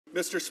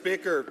Mr.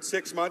 Speaker,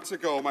 6 months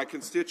ago, my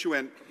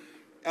constituent,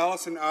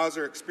 Alison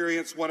Azer,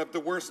 experienced one of the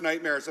worst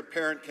nightmares a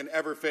parent can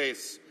ever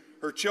face.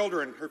 Her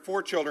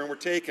 4 children, were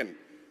taken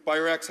by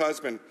her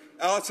ex-husband.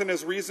 Alison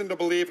has reason to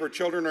believe her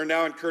children are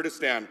now in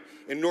Kurdistan,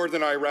 in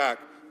northern Iraq.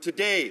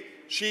 Today,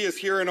 she is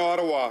here in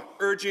Ottawa,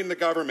 urging the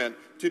government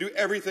to do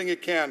everything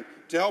it can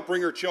to help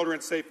bring her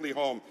children safely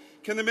home.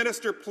 Can the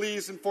minister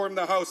please inform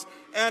the House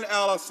and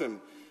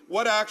Alison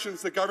what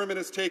actions the government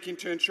is taking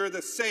to ensure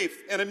the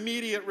safe and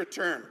immediate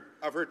return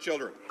of her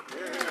children? The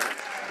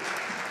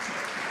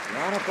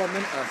Honourable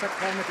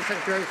Parliamentary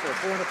Secretary for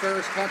Foreign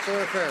Affairs,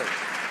 Consular Affairs.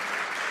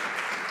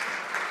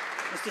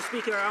 Mr.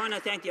 Speaker, I want to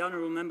thank the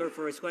honourable member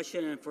for his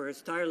question and for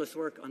his tireless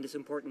work on this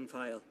important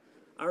file.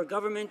 Our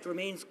government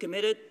remains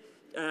committed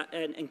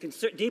and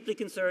deeply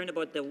concerned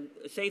about the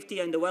safety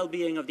and the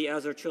well-being of the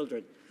Azer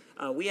children.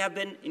 We have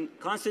been in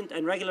constant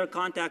and regular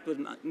contact with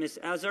Ms.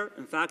 Azer.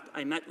 In fact,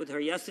 I met with her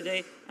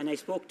yesterday and I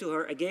spoke to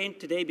her again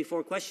today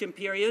before question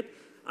period.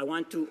 I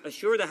want to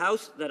assure the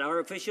House that our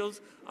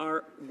officials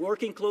are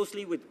working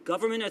closely with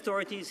government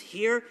authorities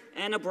here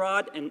and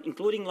abroad, and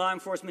including law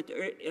enforcement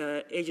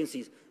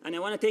agencies. And I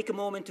want to take a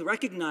moment to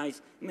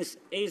recognize Ms.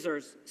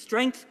 Azer's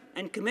strength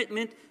and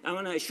commitment. I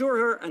want to assure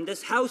her and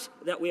this House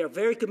that we are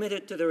very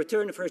committed to the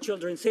return of her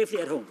children safely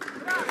at home.